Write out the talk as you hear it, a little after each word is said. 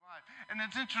And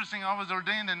it's interesting, I was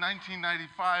ordained in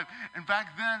 1995, and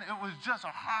back then it was just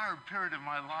a hard period of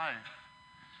my life.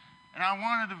 And I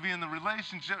wanted to be in the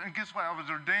relationship, and guess what? I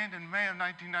was ordained in May of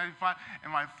 1995,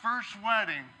 and my first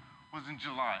wedding was in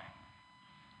July.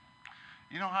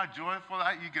 You know how joyful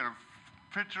that? You get a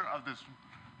picture of this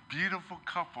beautiful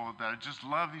couple that just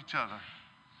love each other.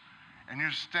 And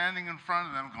you're standing in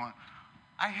front of them going,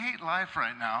 I hate life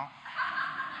right now.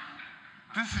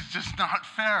 This is just not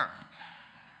fair.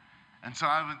 And so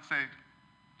I would say,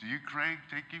 do you, Craig,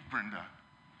 take you, Brenda,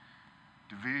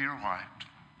 to be your wife?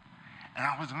 And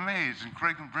I was amazed, and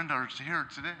Craig and Brenda are here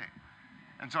today.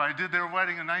 And so I did their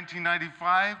wedding in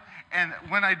 1995, and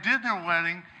when I did their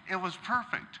wedding, it was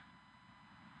perfect.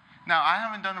 Now, I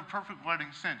haven't done a perfect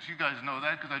wedding since. You guys know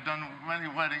that because I've done many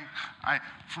weddings. I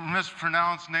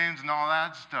mispronounce names and all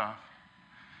that stuff.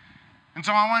 And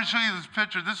so I want to show you this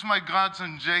picture. This is my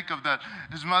godson, Jacob, that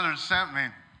his mother sent me.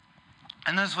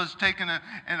 And this was taken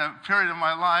in a period of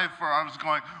my life where I was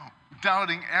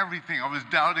doubting everything. I was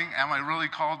doubting, am I really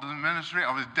called to the ministry?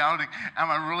 I was doubting, am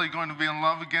I really going to be in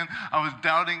love again? I was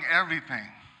doubting everything.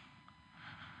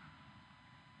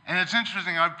 And it's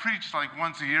interesting, I preached like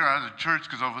once a year out of church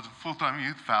because I was a full-time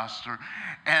youth pastor.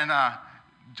 And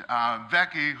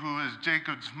Becky, who is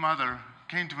Jacob's mother,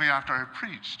 came to me after I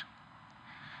preached.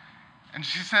 And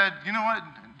she said, you know what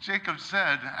Jacob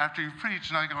said after you preached?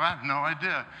 And I go, I have no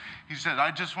idea. He said,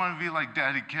 I just want to be like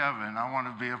Daddy Kevin. I want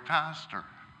to be a pastor.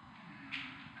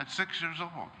 At 6 years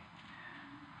old.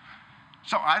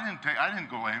 So I didn't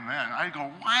go, amen. I go,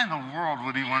 why in the world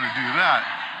would he want to do that?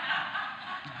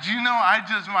 Do you know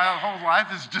my whole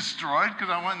life is destroyed because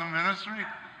I went in the ministry?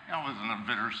 I was in a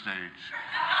bitter stage.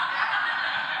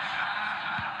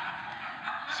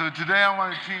 So today I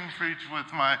want to team preach with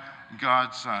my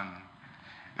godson.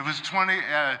 It was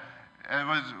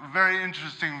very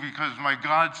interesting because my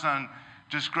godson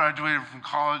just graduated from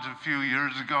college a few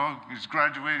years ago. He's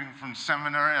graduating from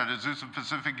seminary at Azusa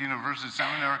Pacific University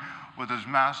Seminary with his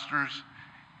master's.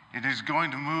 And he's going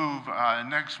to move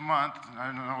next month.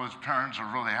 I know his parents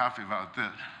are really happy about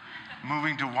this.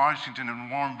 Moving to Washington and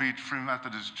Warm Beach Free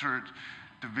Methodist Church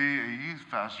to be a youth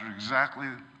pastor, exactly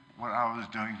what I was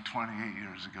doing 28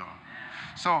 years ago.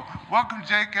 So welcome,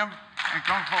 Jacob, and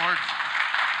come forward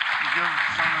and give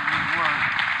some of his word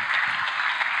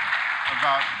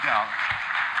about doubt.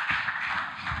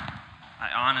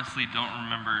 I honestly don't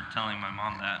remember telling my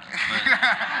mom that, but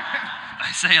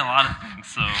I say a lot of things,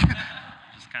 so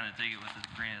just kind of take it with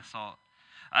a grain of salt.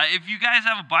 If you guys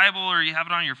have a Bible or you have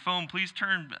it on your phone, please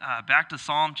turn back to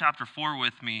Psalm chapter 4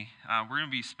 with me. We're going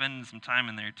to be spending some time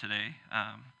in there today.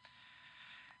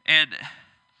 And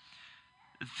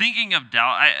thinking of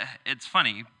doubt, it's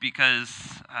funny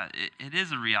because it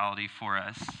is a reality for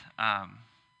us.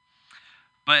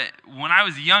 But when I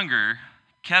was younger,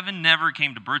 Kevin never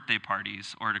came to birthday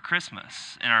parties or to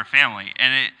Christmas in our family.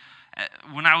 And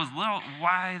when I was little,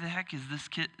 why the heck is this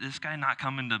guy not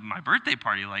coming to my birthday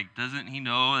party? Like, doesn't he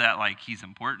know that, like, he's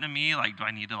important to me? Like, do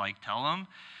I need to, like, tell him?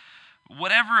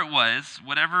 Whatever it was,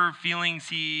 whatever feelings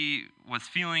he was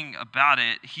feeling about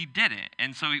it, he didn't.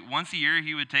 And so once a year,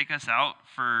 he would take us out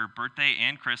for birthday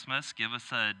and Christmas, give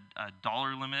us a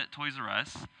dollar limit at Toys R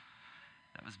Us.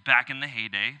 That was back in the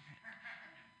heyday.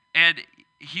 And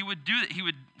he would do that. He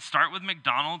would start with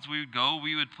McDonald's. We would go,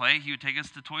 we would play. He would take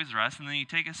us to Toys R Us, and then he'd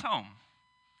take us home.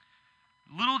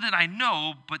 Little did I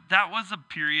know, but that was a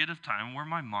period of time where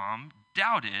my mom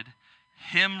doubted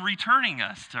him returning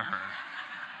us to her.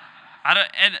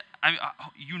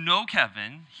 You know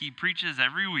Kevin. He preaches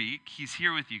every week. He's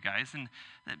here with you guys, and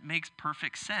that makes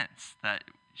perfect sense that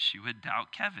she would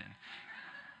doubt Kevin.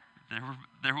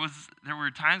 There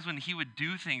were times when he would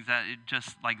do things that it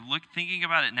just, like, thinking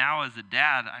about it now as a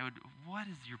dad, what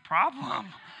is your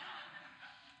problem?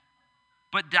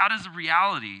 But doubt is a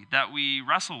reality that we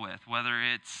wrestle with, whether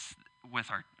it's with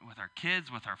our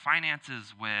kids, with our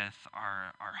finances, with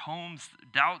our homes.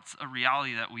 Doubt's a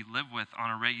reality that we live with on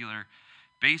a regular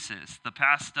basis. The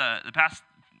past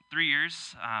 3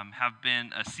 years have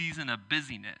been a season of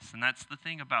busyness, and that's the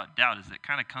thing about doubt, is it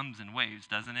kind of comes in waves,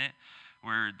 doesn't it?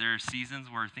 Where there are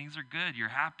seasons where things are good, you're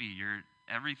happy,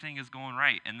 everything is going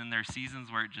right, and then there are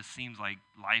seasons where it just seems like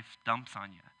life dumps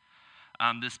on you.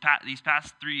 These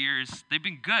past 3 years, they've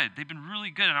been good. They've been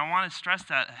really good, and I want to stress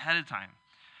that ahead of time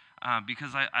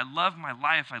because I love my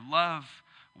life. I love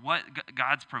what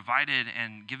God's provided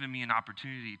and given me an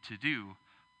opportunity to do,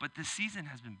 but this season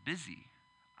has been busy.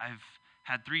 I've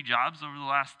had 3 jobs over the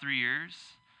last 3 years.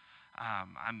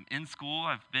 I'm in school.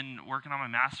 I've been working on my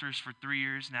master's for 3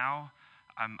 years now.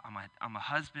 I'm a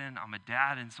husband, I'm a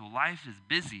dad, and so life is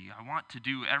busy. I want to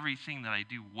do everything that I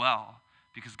do well,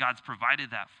 because God's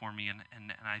provided that for me. And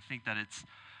I think that it's,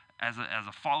 as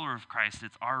a follower of Christ,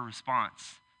 it's our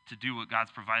response to do what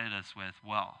God's provided us with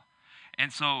well.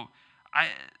 And so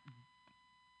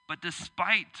but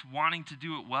despite wanting to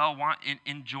do it well,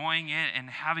 enjoying it, and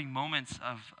having moments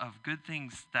of good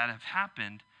things that have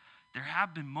happened, there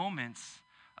have been moments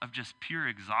of just pure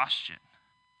exhaustion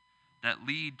that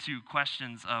lead to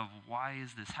questions of, why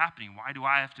is this happening? Why do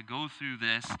I have to go through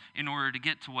this in order to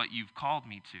get to what you've called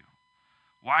me to?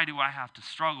 Why do I have to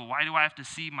struggle? Why do I have to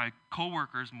see my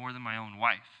coworkers more than my own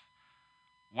wife?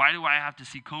 Why do I have to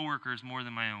see coworkers more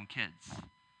than my own kids?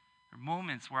 There are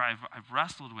moments where I've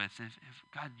wrestled with, if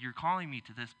God, you're calling me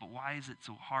to this, but why is it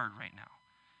so hard right now?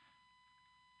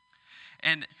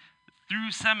 And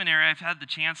through seminary, I've had the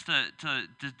chance to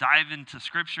dive into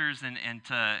scriptures, and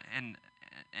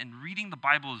reading the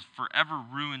Bible is forever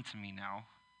ruined to me now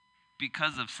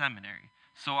because of seminary.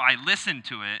 So I listen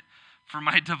to it for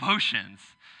my devotions.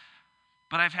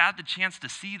 But I've had the chance to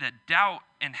see that doubt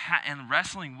and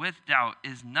wrestling with doubt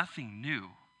is nothing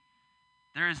new.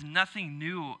 There is nothing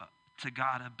new to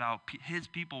God about his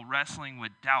people wrestling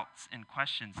with doubts and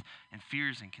questions and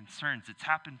fears and concerns. It's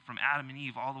happened from Adam and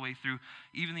Eve all the way through.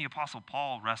 Even the Apostle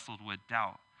Paul wrestled with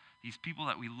doubt. These people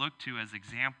that we look to as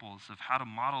examples of how to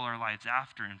model our lives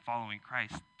after in following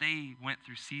Christ, they went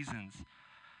through seasons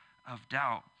of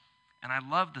doubt. And I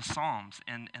love the Psalms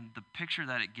and the picture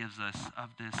that it gives us of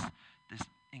this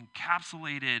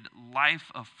encapsulated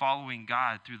life of following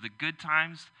God through the good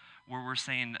times where we're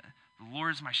saying, the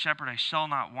Lord is my shepherd, I shall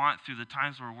not want, through the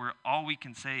times where all we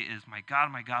can say is, my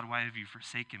God, why have you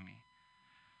forsaken me?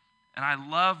 And I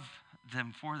love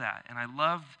them for that. And I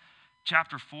love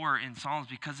chapter 4 in Psalms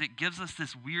because it gives us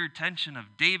this weird tension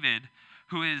of David,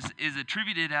 who is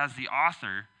attributed as the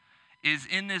author, is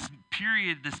in this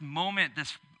period, this moment,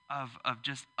 of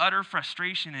just utter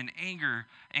frustration and anger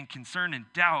and concern and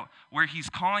doubt, where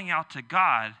he's calling out to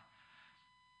God,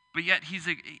 but yet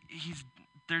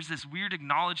there's this weird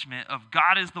acknowledgement of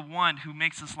God is the one who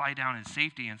makes us lie down in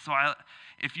safety. And so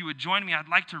if you would join me, I'd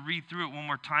like to read through it one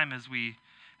more time as we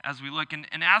look. And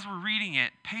as we're reading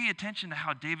it, pay attention to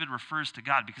how David refers to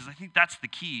God, because I think that's the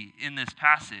key in this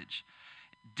passage.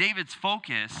 David's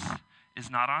focus is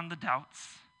not on the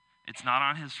doubts. It's not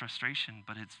on his frustration,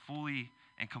 but it's fully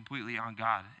and completely on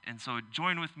God. And so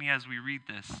join with me as we read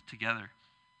this together.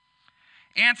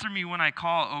 Answer me when I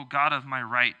call, O God of my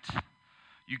right.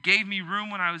 You gave me room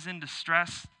when I was in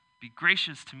distress. Be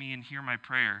gracious to me and hear my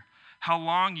prayer. How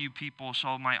long, you people,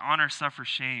 shall my honor suffer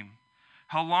shame?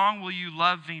 How long will you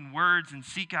love vain words and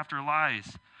seek after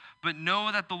lies? But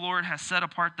know that the Lord has set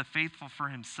apart the faithful for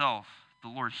himself. The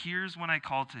Lord hears when I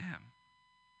call to him.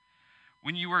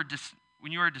 When you are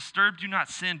disturbed, do not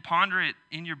sin. Ponder it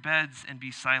in your beds and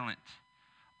be silent.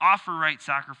 Offer right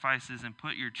sacrifices and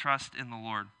put your trust in the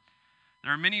Lord.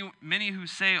 There are many who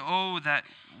say, oh, that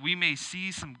we may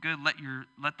see some good.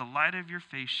 Let the light of your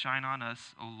face shine on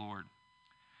us, O Lord.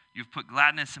 You've put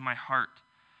gladness in my heart.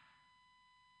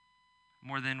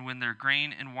 More than when their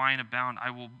grain and wine abound,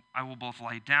 I will both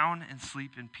lie down and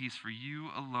sleep in peace. For you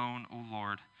alone, O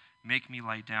Lord, make me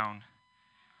lie down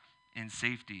in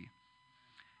safety.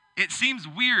 It seems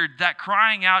weird that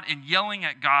crying out and yelling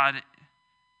at God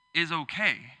is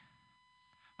okay.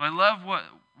 But I love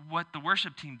what the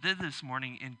worship team did this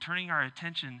morning in turning our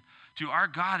attention to our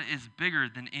God is bigger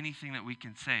than anything that we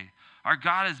can say. Our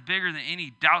God is bigger than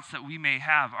any doubts that we may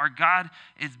have. Our God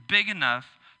is big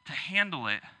enough to handle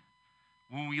it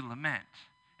when we lament.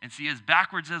 And see, as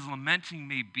backwards as lamenting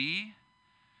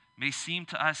may seem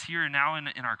to us here and now in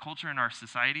our culture, in our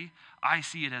society, I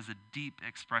see it as a deep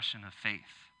expression of faith.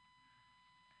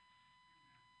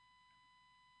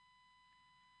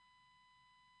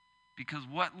 Because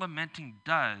what lamenting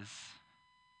does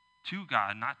to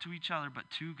God, not to each other, but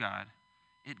to God,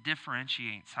 it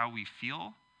differentiates how we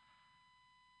feel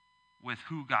with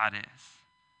who God is.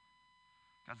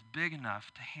 God's big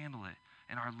enough to handle it.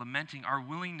 And our lamenting, our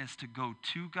willingness to go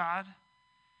to God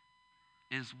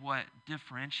is what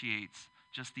differentiates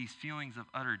just these feelings of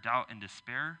utter doubt and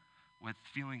despair with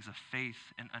feelings of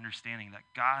faith and understanding that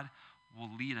God will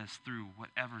lead us through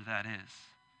whatever that is.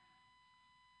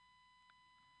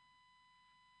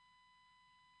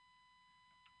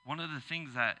 One of the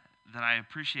things that I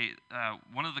appreciate,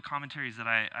 one of the commentaries that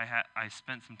I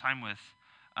spent some time with,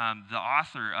 the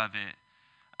author of it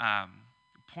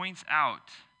points out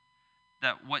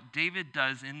that what David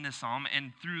does in this psalm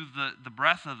and through the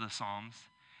breadth of the Psalms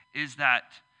is that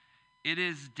it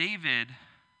is David,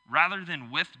 rather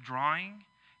than withdrawing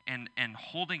and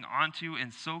holding onto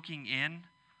and soaking in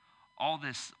all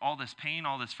this pain,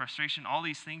 all this frustration, all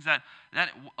these things that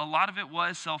a lot of it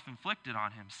was self-inflicted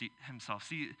on himself.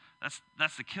 See,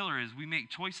 that's the killer, is we make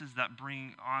choices that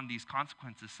bring on these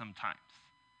consequences sometimes.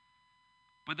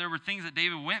 But there were things that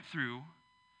David went through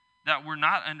that were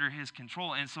not under his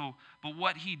control. And so, but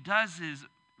what he does is,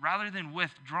 rather than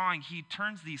withdrawing, he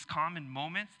turns these common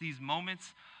moments, these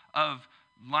moments of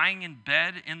lying in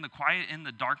bed in the quiet, in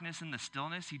the darkness, in the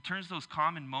stillness, he turns those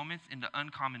common moments into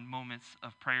uncommon moments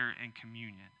of prayer and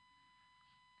communion.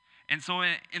 And so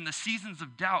in the seasons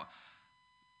of doubt,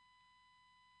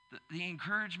 the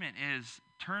encouragement is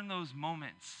turn those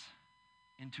moments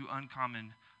into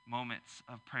uncommon moments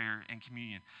of prayer and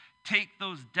communion. Take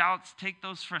those doubts, take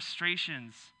those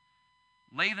frustrations,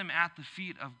 lay them at the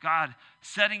feet of God,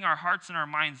 setting our hearts and our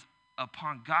minds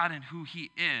upon God and who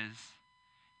he is,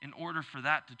 in order for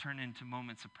that to turn into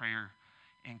moments of prayer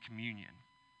and communion.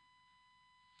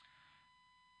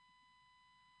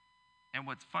 And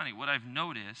what's funny, what I've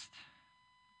noticed,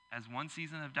 as one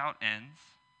season of doubt ends,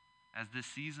 as this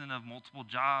season of multiple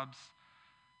jobs,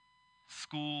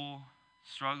 school,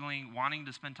 struggling, wanting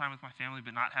to spend time with my family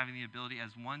but not having the ability,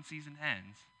 as one season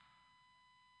ends,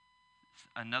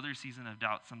 another season of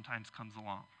doubt sometimes comes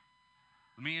along.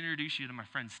 Let me introduce you to my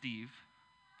friend Steve.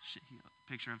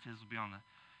 A picture of his will be on the...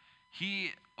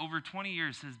 He, over 20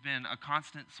 years, has been a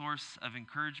constant source of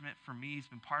encouragement for me. He's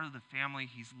been part of the family.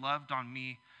 He's loved on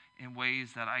me in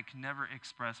ways that I can never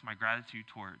express my gratitude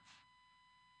towards.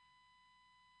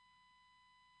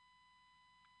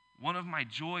 One of my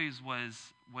joys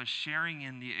was sharing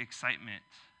in the excitement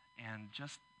and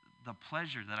just the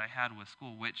pleasure that I had with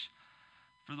school, which,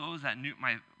 for those that knew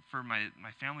my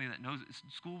family that knows,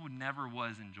 school never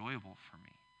was enjoyable for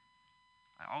me.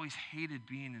 I always hated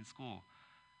being in school.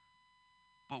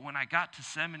 But when I got to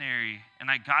seminary and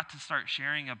I got to start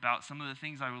sharing about some of the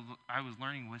things I was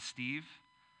learning with Steve,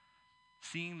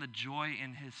 seeing the joy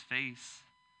in his face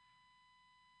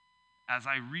as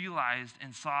I realized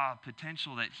and saw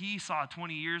potential that he saw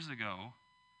 20 years ago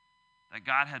that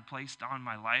God had placed on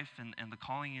my life and the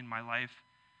calling in my life,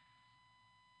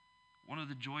 one of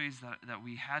the joys that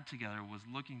we had together was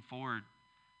looking forward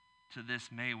to this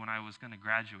May when I was going to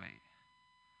graduate.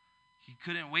 He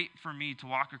couldn't wait for me to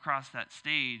walk across that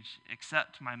stage,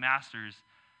 accept my master's,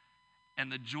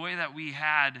 and the joy that we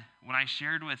had when I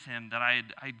shared with him that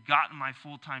I'd gotten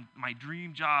my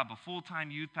dream job, a full-time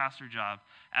youth pastor job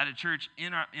at a church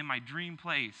in my dream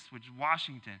place, which is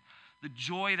Washington. The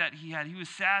joy that he had. He was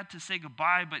sad to say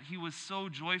goodbye, but he was so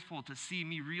joyful to see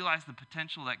me realize the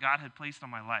potential that God had placed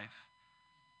on my life.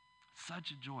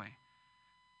 Such a joy.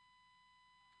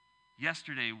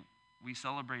 Yesterday, we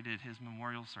celebrated his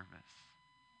memorial service.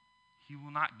 He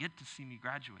will not get to see me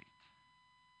graduate.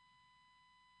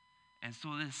 And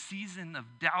so this season of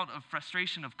doubt, of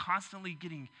frustration, of constantly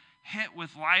getting hit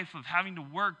with life, of having to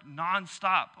work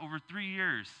nonstop over 3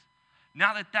 years,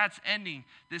 now that that's ending,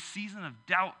 this season of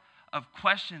doubt, of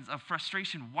questions, of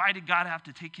frustration, why did God have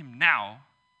to take him now,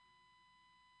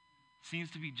 seems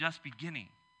to be just beginning.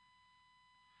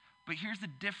 But here's the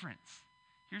difference.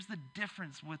 Here's the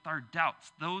difference with our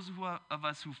doubts. Those of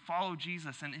us who follow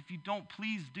Jesus, and if you don't,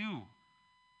 please do.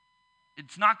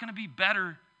 It's not going to be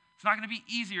better. It's not going to be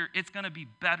easier. It's going to be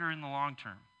better in the long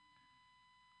term.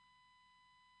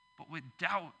 But with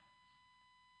doubt,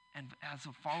 and as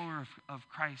a follower of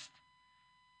Christ,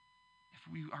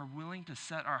 if we are willing to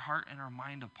set our heart and our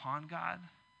mind upon God,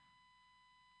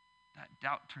 that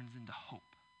doubt turns into hope.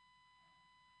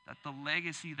 That the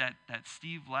legacy that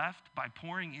Steve left by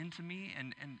pouring into me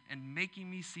and making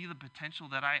me see the potential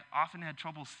that I often had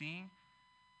trouble seeing,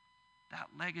 that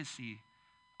legacy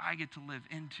I get to live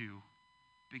into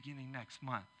beginning next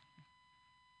month.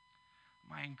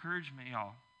 My encouragement,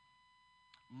 y'all,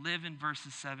 live in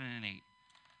verses 7 and 8.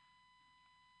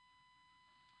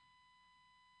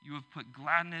 You have put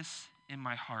gladness in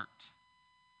my heart.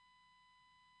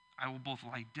 I will both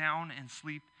lie down and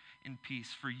sleep in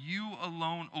peace. For you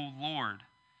alone, O Lord,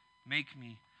 make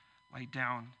me lie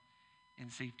down in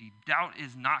safety. Doubt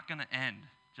is not going to end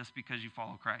just because you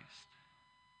follow Christ.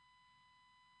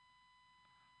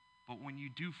 But when you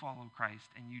do follow Christ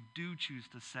and you do choose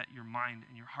to set your mind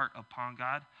and your heart upon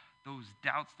God, those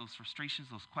doubts, those frustrations,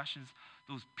 those questions,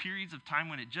 those periods of time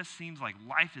when it just seems like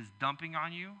life is dumping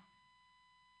on you,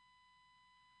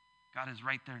 God is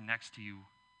right there next to you,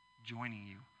 joining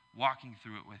you, walking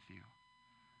through it with you.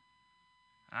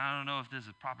 I don't know if this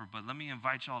is proper, but let me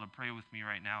invite y'all to pray with me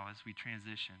right now as we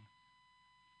transition.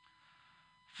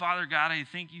 Father God, I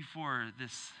thank you for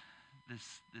this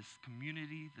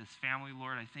community, this family,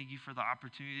 Lord. I thank you for the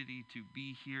opportunity to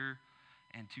be here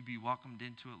and to be welcomed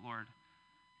into it, Lord.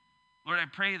 Lord, I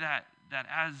pray that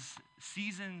as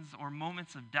seasons or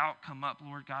moments of doubt come up,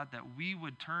 Lord God, that we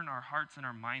would turn our hearts and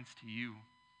our minds to you.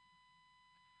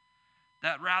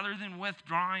 That rather than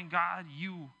withdrawing, God,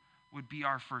 you would be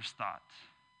our first thought.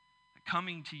 That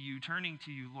coming to you, turning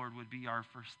to you, Lord, would be our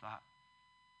first thought.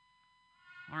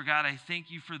 Lord God, I thank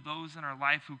you for those in our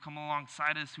life who come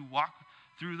alongside us, who walk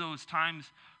through those times,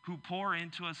 who pour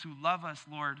into us, who love us,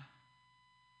 Lord.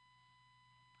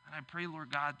 And I pray,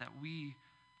 Lord God, that we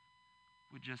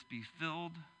would just be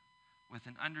filled with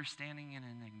an understanding and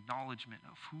an acknowledgement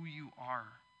of who you are,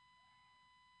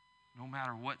 no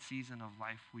matter what season of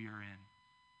life we are in.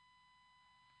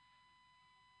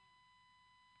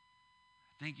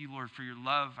 Thank you, Lord, for your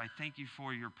love. I thank you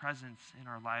for your presence in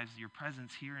our lives, your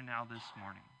presence here and now this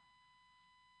morning.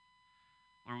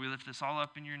 Lord, we lift this all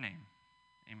up in your name.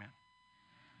 Amen.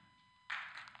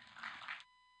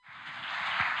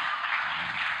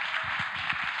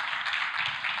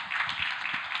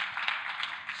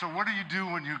 So what do you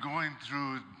do when you're going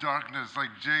through darkness like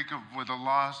Jacob with the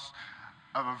loss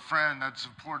of a friend that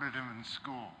supported him in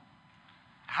school?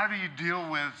 How do you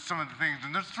deal with some of the things?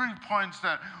 And there's 3 points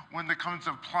that when it comes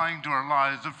to applying to our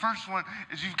lives. The first one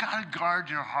is you've got to guard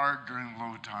your heart during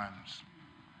low times.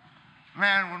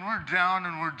 Man, when we're down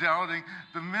and we're doubting,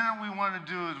 the minute we want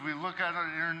to do is we look at our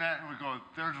internet and we go,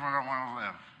 there's where I want to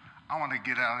live. I want to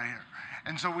get out of here.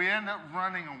 And so we end up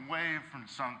running away from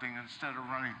something instead of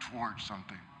running towards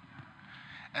something.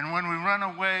 And when we run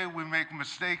away, we make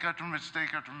mistake after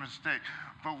mistake after mistake,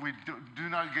 but we do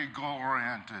not get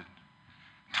goal-oriented.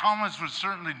 Thomas was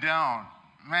certainly down.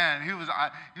 Man, he was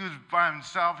by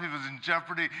himself. He was in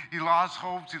jeopardy. He lost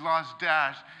hopes. He lost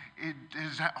dash.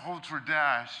 His hopes were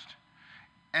dashed.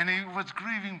 And he was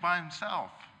grieving by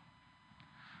himself.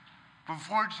 But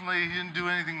fortunately, he didn't do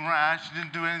anything rash. He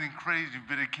didn't do anything crazy,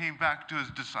 but he came back to his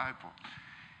disciple.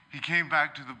 He came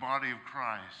back to the body of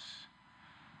Christ.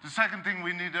 The second thing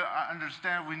we need to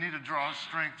understand, we need to draw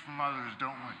strength from others,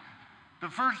 don't we? The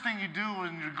first thing you do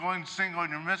when you're going single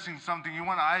and you're missing something, you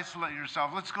want to isolate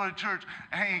yourself. Let's go to church.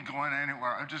 I ain't going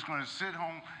anywhere. I'm just going to sit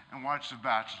home and watch The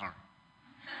Bachelor.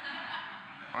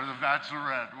 Or The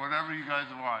Bachelorette, whatever you guys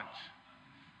watch.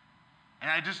 And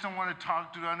I just don't want to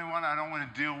talk to anyone. I don't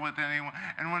want to deal with anyone.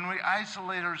 And when we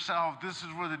isolate ourselves, this is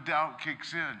where the doubt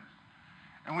kicks in.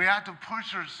 And we have to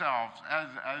push ourselves, as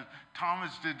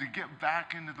Thomas did, to get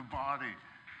back into the body,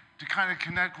 to kind of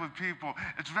connect with people.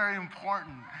 It's very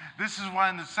important. This is why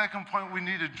in the second point, we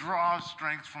need to draw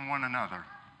strength from one another.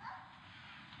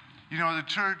 You know, the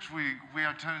church, we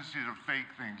have tendency to fake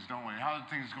things, don't we? How are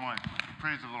things going?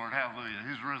 Praise the Lord. Hallelujah.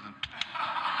 He's risen.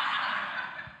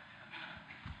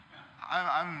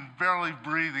 I'm barely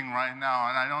breathing right now,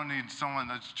 and I don't need someone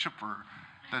that's chipper,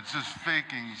 that's just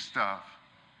faking stuff.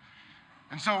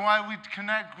 And so why we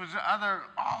connect with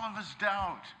all of us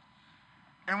doubt.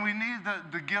 And we need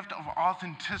the gift of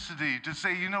authenticity to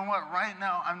say, you know what, right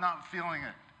now I'm not feeling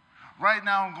it. Right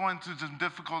now I'm going through some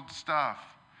difficult stuff.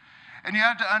 And you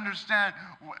have to understand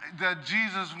that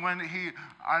Jesus, when he,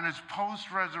 on his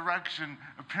post-resurrection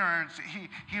appearance,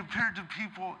 he appeared to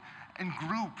people in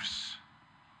groups.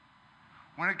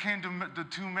 When it came to the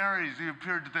 2 Marys, he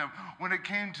appeared to them. When it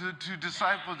came to the 2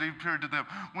 disciples, he appeared to them.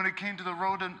 When it came to the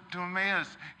road to Emmaus,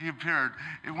 he appeared.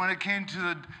 And when it came to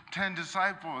the 10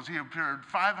 disciples, he appeared.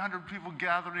 500 people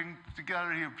gathering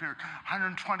together, he appeared.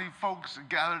 120 folks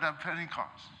gathered at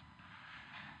Pentecost.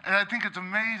 And I think it's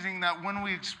amazing that when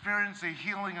we experience the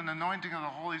healing and anointing of the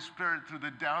Holy Spirit through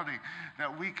the doubting,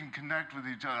 that we can connect with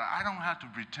each other. I don't have to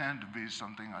pretend to be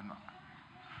something I'm not.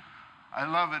 I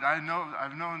love it. I've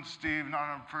known Steve, not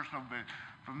on a personal basis,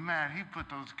 but man, he put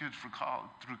those kids through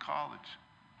college.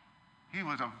 He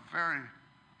was a very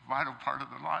vital part of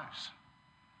their lives.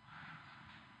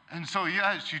 And so,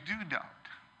 yes, you do doubt.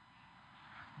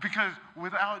 Because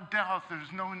without doubt,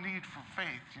 there's no need for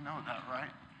faith. You know that,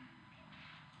 right?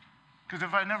 Because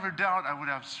if I never doubt, I would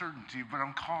have certainty, but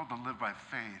I'm called to live by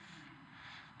faith.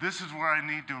 This is where I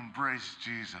need to embrace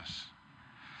Jesus.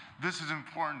 This is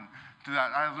important to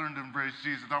that. I learned to embrace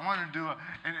Jesus. I want to do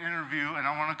an interview, and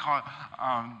I want to call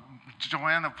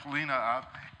Joanna Polina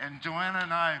up. And Joanna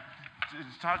and I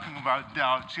is talking about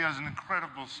doubt. She has an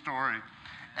incredible story.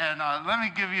 And let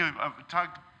me tell you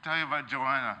about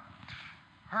Joanna.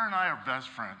 Her and I are best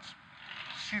friends.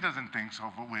 She doesn't think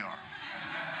so, but we are.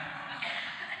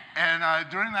 And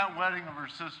during that wedding of her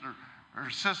sister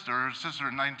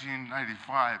in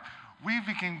 1995, we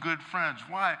became good friends.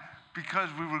 Why? Because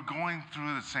we were going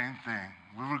through the same thing.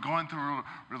 We were going through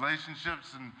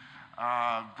relationships and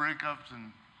breakups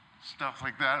and stuff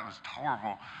like that. It was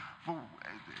horrible. But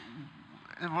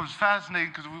it was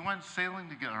fascinating because we went sailing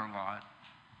together a lot.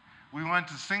 We went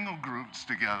to single groups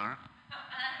together.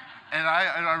 And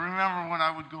I remember when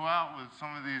I would go out with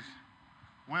some of these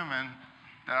women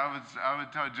that I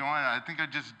would tell Joanna, I think I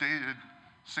just dated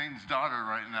Satan's daughter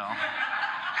right now.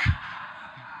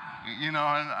 You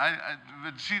know,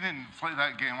 but she didn't play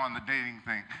that game on the dating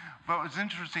thing. But it was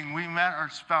interesting, we met our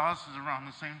spouses around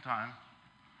the same time.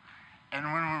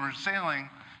 And when we were sailing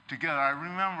together, I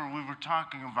remember we were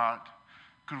talking about,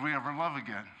 could we ever love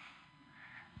again?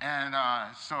 And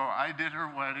so I did her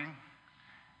wedding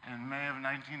in May of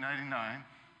 1999.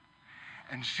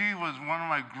 And she was one of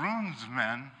my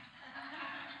groomsmen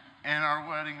in our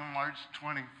wedding on March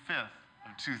 25th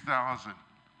of 2000.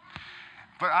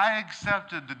 But I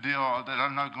accepted the deal that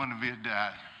I'm not going to be a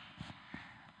dad.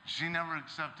 She never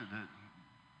accepted it,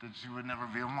 that she would never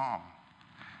be a mom.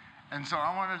 And so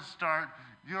I want to start,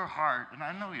 your heart, and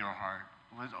I know your heart,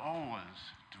 was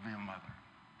always to be a mother.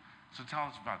 So tell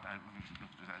us about that.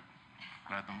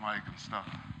 Grab the mic and stuff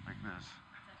like this. Is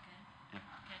that good? Yeah.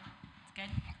 Good? It's good?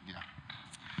 Yeah.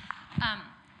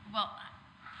 Well,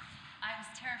 I was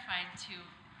terrified to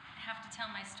have to tell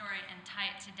my story and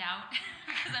tie it to doubt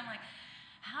because I'm like,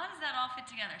 how does that all fit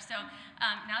together? So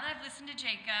now that I've listened to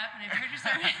Jacob and I've heard your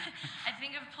sermon, I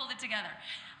think I've pulled it together.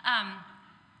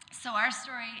 So our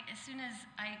story, as soon as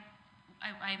I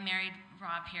married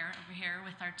Rob over here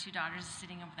with our two daughters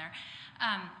sitting over there,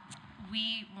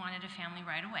 we wanted a family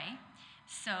right away.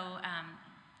 So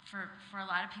for a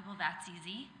lot of people that's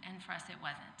easy, and for us it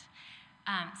wasn't.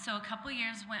 So a couple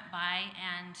years went by,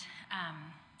 and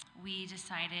we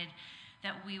decided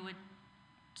that we would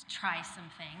try some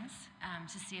things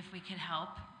to see if we could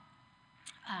help.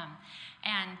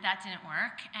 And that didn't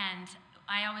work. And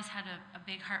I always had a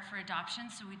big heart for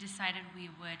adoption, so we decided we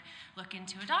would look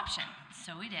into adoption.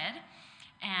 So we did,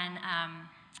 and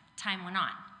time went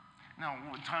on. Now,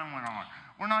 time went on.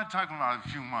 We're not talking about a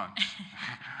few months.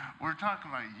 We're talking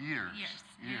about years.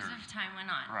 Years of time went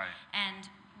on. Right. And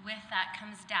with that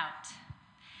comes doubt.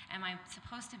 Am I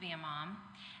supposed to be a mom?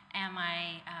 Can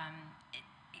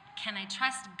I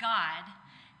trust God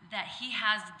that He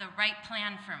has the right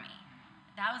plan for me?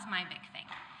 That was my big thing.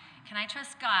 Can I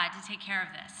trust God to take care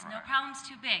of this? Right. No problem's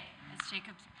too big, as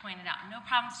Jacob pointed out. No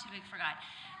problem's too big for God.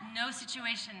 No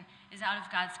situation is out of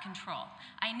God's control.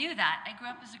 I knew that. I grew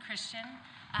up as a Christian.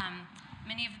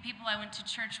 Many of the people I went to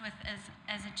church with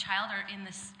as a child are in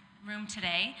this room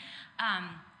today.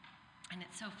 And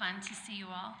it's so fun to see you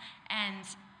all. And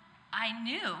I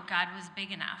knew God was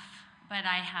big enough, but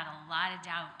I had a lot of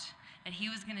doubt that He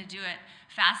was going to do it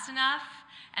fast enough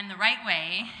and the right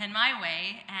way and my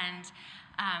way. And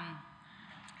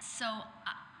so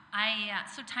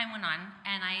time went on,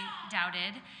 and I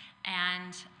doubted,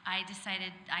 and I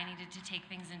decided I needed to take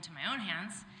things into my own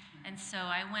hands. And so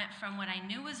I went from what I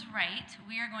knew was right,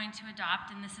 we are going to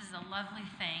adopt, and this is a lovely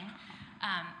thing,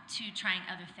 to trying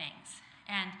other things.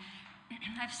 And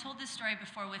I've told this story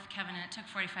before with Kevin, and it took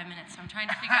 45 minutes, so I'm trying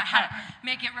to figure out how to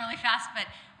make it really fast. But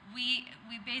we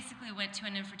basically went to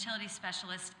an infertility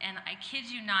specialist, and I kid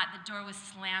you not, the door was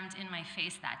slammed in my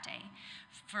face that day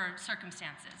for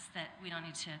circumstances that we don't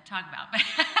need to talk about. But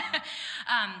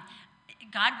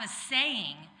God was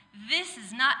saying, this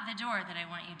is not the door that I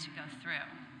want you to go through.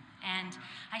 And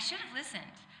I should have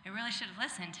listened. I really should have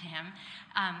listened to Him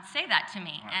say that to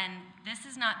me. Right. And this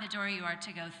is not the door you are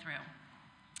to go through.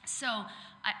 So,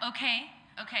 okay,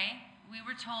 we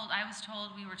were told,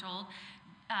 we were told,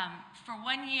 for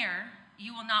 1 year,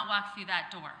 you will not walk through that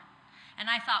door. And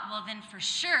I thought, well, then for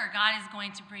sure, God is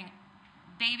going to bring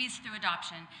babies through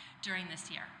adoption during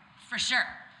this year. For sure.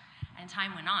 And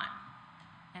time went on.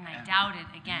 And I doubted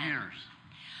again. Years.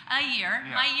 A year.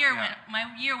 Yeah, My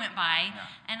year went by, Yeah.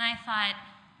 and I thought,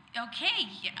 okay,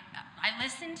 I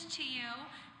listened to you.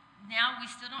 Now we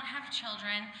still don't have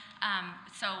children,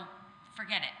 so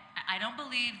forget it. I don't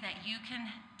believe that you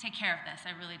can take care of this.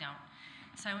 I really don't.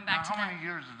 So I went back Now, to how that. many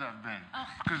years has that been? Oh.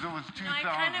 Because it was 2000, I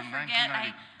kind of forget.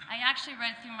 1990. I actually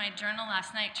read through my journal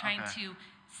last night trying Okay. to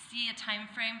see a time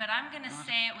frame, but I'm going to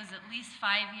say it was at least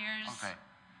 5 years. Okay.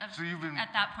 Of, So you've been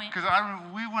at that point. Because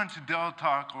we went to Del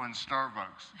Taco and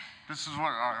Starbucks. This is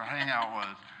what our hangout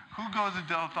was. Who goes to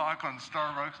Del Taco and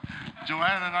Starbucks?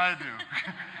 Joanne and I do.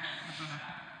 This is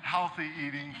healthy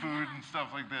eating food and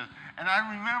stuff like this. And I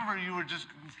remember you were just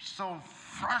so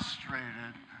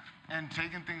frustrated and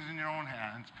taking things in your own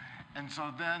hands. And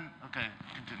so then, okay,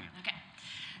 continue. Okay.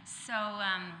 So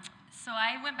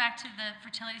I went back to the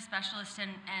fertility specialist,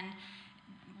 and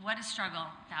what a struggle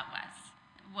that was.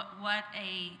 What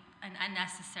an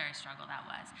unnecessary struggle that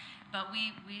was. But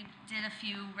we did a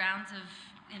few rounds of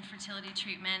infertility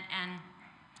treatment, and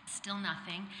still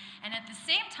nothing. And at the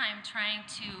same time, trying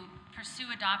to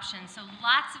pursue adoption. So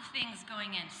lots of things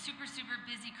going in. Super, super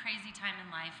busy, crazy time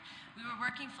in life. We were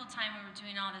working full time. We were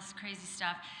doing all this crazy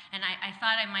stuff. And I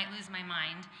thought I might lose my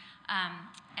mind.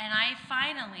 And I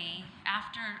finally,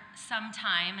 after some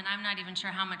time, and I'm not even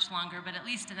sure how much longer, but at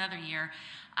least another year,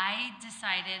 I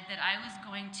decided that I was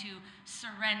going to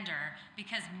surrender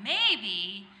because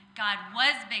maybe God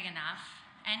was big enough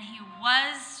and he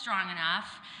was strong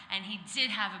enough and he did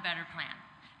have a better plan.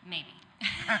 Maybe.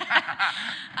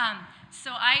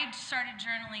 So I started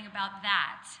journaling about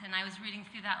that, and I was reading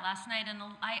through that last night, and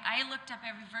I looked up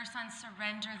every verse on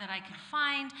surrender that I could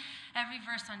find, every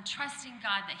verse on trusting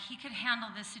God that he could handle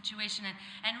this situation,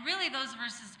 and really those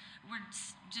verses were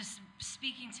just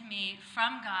speaking to me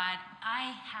from God.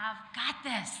 I have got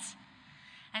this.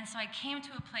 And so I came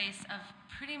to a place of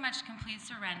pretty much complete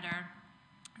surrender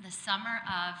the summer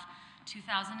of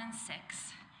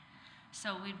 2006.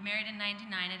 So we'd married in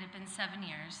 99, it had been 7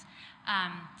 years.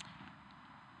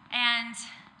 And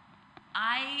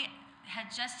I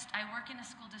work in a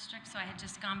school district, so I had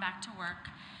just gone back to work.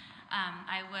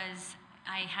 I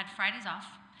had Fridays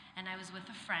off, and I was with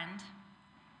a friend,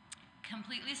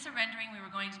 completely surrendering. We were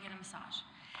going to get a massage.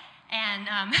 And,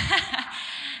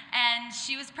 and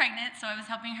she was pregnant, so I was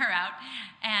helping her out.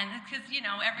 And because,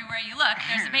 everywhere you look,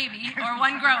 there's a baby or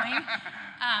one growing.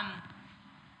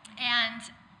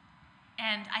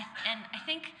 And I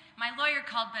think my lawyer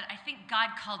called, but I think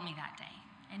God called me that day.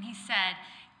 And he said,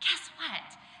 guess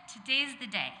what? Today's the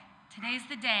day. Today's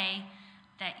the day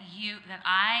that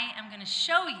I am going to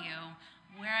show you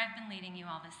where I've been leading you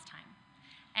all this time.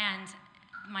 And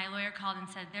my lawyer called and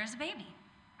said, there's a baby.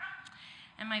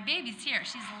 And my baby's here.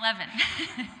 She's 11.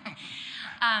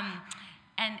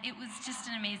 And it was just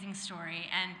an amazing story.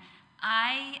 And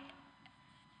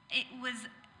it was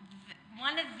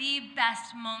one of the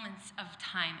best moments of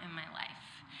time in my life.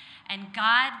 And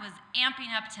God was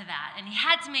amping up to that. And he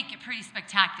had to make it pretty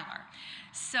spectacular.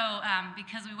 So,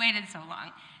 because we waited so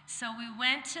long. So we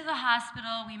went to the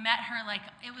hospital. We met her,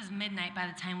 it was midnight by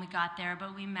the time we got there,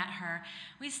 but we met her.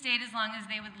 We stayed as long as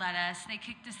they would let us. They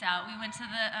kicked us out. We went to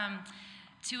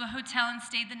a hotel and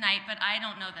stayed the night, but I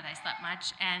don't know that I slept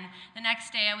much. And the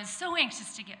next day, I was so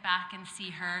anxious to get back and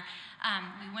see her.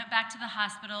 We went back to the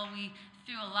hospital. We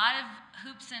through a lot of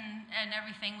hoops and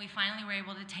everything, we finally were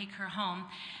able to take her home.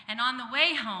 And on the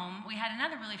way home, we had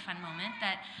another really fun moment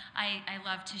that I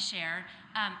love to share.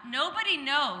 Nobody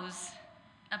knows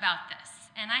about this.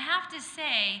 And I have to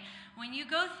say, when you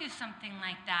go through something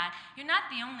like that, you're not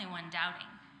the only one doubting.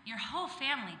 Your whole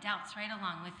family doubts right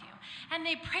along with you. And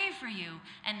they pray for you,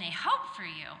 and they hope for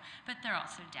you, but they're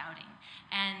also doubting.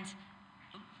 And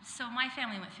so my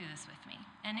family went through this with me,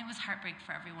 and it was heartbreak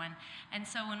for everyone. And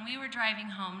so when we were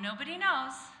driving home, nobody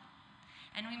knows,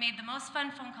 and we made the most fun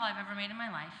phone call I've ever made in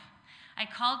my life. I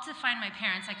called to find my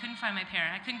parents. I couldn't find my parent.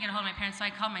 I couldn't get a hold of my parents, so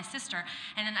I called my sister.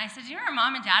 And then I said, do you know where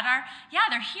Mom and Dad are? Yeah,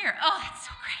 they're here. Oh, that's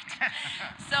so great.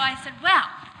 So I said,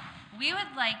 well, we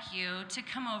would like you to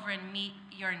come over and meet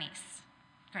your niece,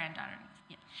 granddaughter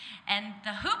niece. Yeah. And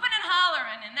the hooping and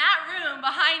hollering in that room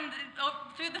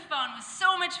through the phone was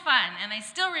so much fun, and I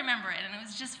still remember it, and it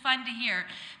was just fun to hear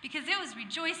because it was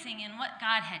rejoicing in what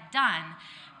God had done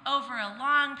over a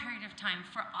long period of time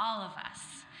for all of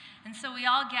us. And so we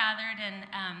all gathered, and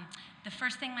the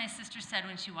first thing my sister said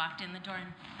when she walked in the door and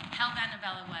held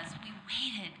Annabella was, we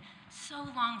waited so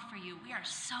long for you. We are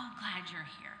so glad you're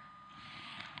here.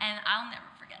 And I'll never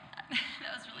forget that.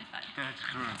 That was really fun. That's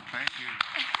good. Thank you.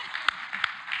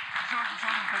 So the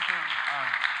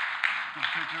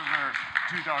picture of our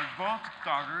two daughters, both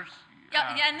daughters.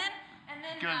 Yeah, and then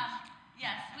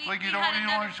yes, you don't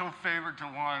want to show favor to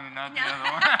one and not the other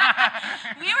one.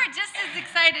 We were just as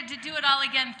excited to do it all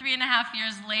again 3.5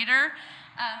 years later.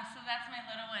 So that's my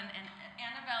little one, and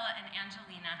Annabella and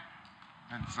Angelina.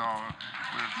 And so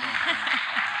we're so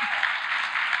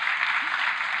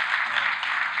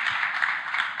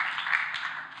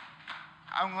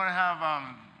I'm going to have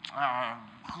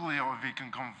Julio, if he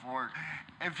can come forward.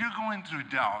 If you're going through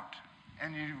doubt,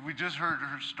 and we just heard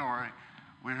her story,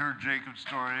 we heard Jacob's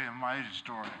story and my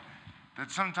story, that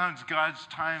sometimes God's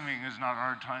timing is not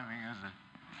our timing, is it?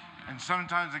 And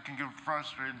sometimes it can get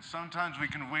frustrating. Sometimes we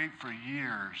can wait for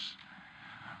years.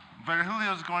 But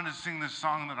Julio's going to sing this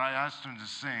song that I asked him to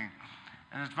sing.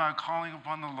 And it's about calling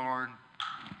upon the Lord,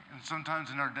 and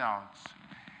sometimes in our doubts.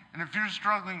 And if you're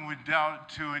struggling with doubt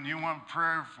too, and you want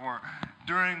prayer for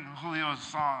during Julio's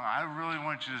song, I really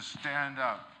want you to stand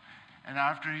up. And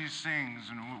after he sings,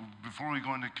 and before we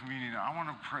go into communion, I want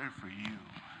to pray for you,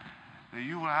 that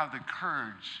you will have the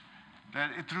courage,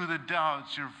 that through the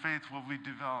doubts, your faith will be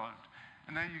developed,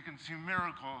 and that you can see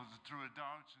miracles through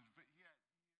adoption.